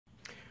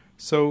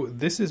So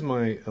this is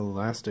my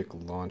elastic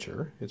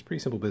launcher. It's pretty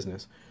simple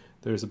business.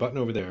 There's a button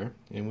over there,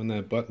 and when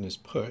that button is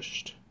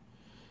pushed,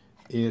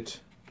 it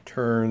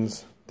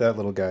turns that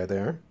little guy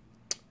there,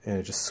 and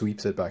it just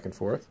sweeps it back and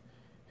forth,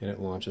 and it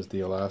launches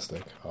the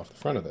elastic off the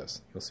front of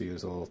this. You'll see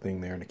there's a little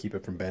thing there to keep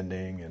it from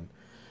bending, and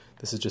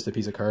this is just a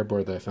piece of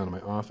cardboard that I found in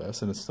my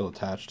office, and it's still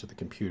attached to the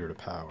computer to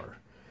power.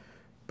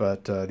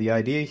 But the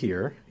idea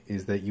here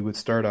is that you would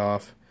start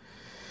off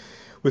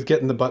with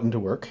getting the button to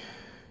work,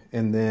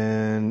 and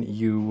then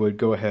you would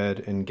go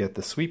ahead and get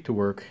the sweep to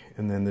work,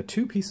 and then the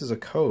two pieces of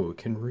code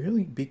can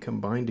really be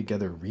combined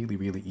together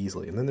really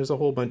easily. And then there's a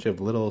whole bunch of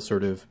little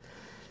sort of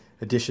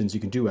additions you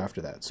can do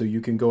after that. So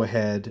you can go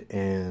ahead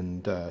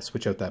and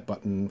switch out that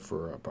button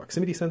for a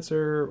proximity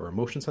sensor or a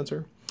motion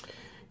sensor.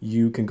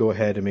 You can go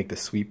ahead and make the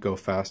sweep go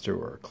faster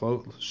or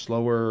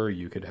slower.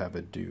 You could have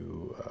it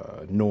do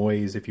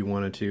noise if you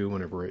wanted to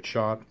whenever it's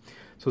shot.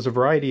 So it's a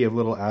variety of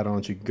little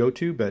add-ons you can go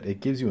to, but it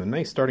gives you a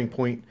nice starting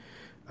point,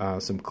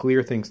 some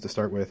clear things to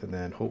start with, and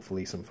then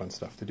hopefully some fun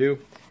stuff to do.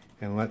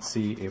 And let's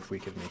see if we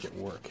can make it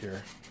work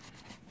here.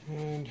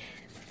 And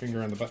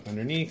finger on the button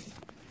underneath,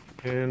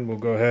 and we'll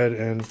go ahead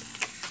and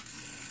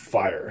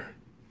fire.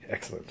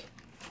 Excellent.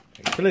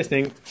 Thanks for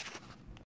listening.